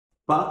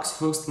Bucks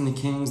hosting the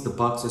Kings. The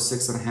Bucks are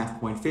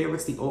 6.5-point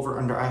favorites. The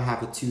over/under I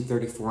have at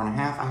 234.5.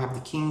 I have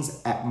the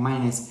Kings at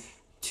minus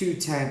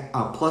 210,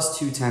 plus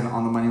 210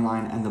 on the money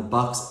line, and the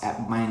Bucks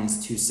at minus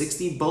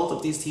 260. Both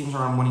of these teams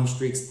are on winning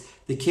streaks.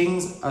 The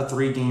Kings a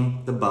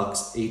 3-game, the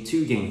Bucks a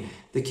 2-game.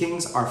 The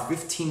Kings are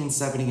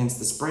 15-7 against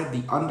the spread.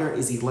 The under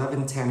is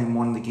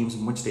 11-10-1 in the games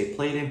in which they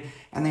played in,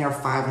 and they are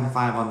 5-5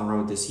 on the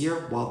road this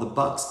year, while the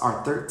Bucks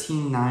are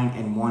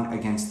 13-9-1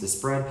 against the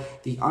spread.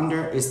 The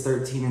under is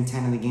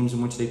 13-10 in the games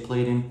in which they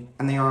played in,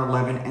 and they are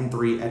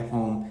 11-3 at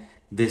home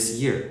this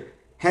year.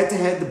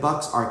 Head-to-head, the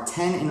Bucks are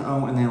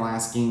 10-0 in their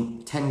last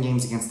 10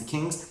 games against the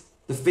Kings.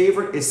 The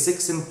favorite is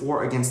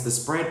 6-4 against the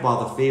spread, while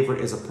the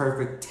favorite is a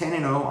perfect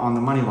 10-0 on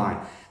the money line.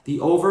 The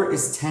over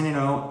is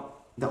 10-0.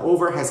 The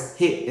over has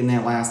hit in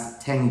their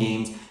last 10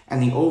 games,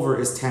 and the over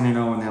is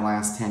 10-0 in their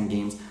last 10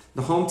 games.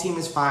 The home team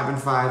is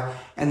 5-5,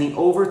 and the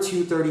over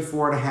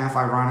 234.5,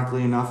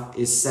 ironically enough,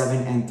 is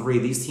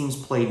 7-3. These teams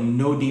play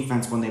no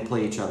defense when they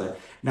play each other.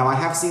 Now, I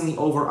have seen the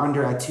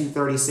over/under at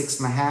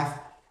 236.5.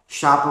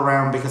 Shop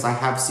around because I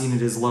have seen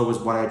it as low as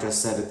what I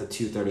just said at the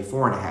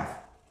 234.5.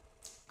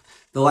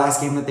 The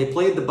last game that they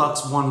played, the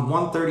Bucks won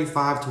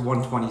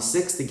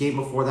 135-126. The game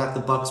before that,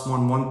 the Bucks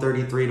won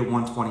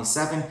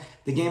 133-127.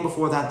 The game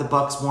before that, the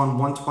Bucks won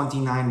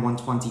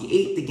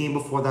 129-128. The game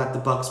before that, the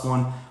Bucks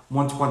won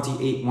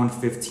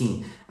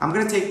 128-115. I'm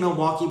going to take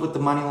Milwaukee with the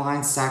money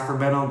line,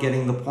 Sacramento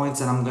getting the points,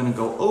 and I'm going to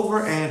go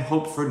over and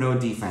hope for no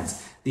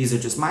defense. These are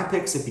just my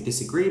picks. If you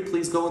disagree,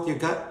 please go with your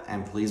gut,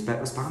 and please bet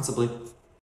responsibly.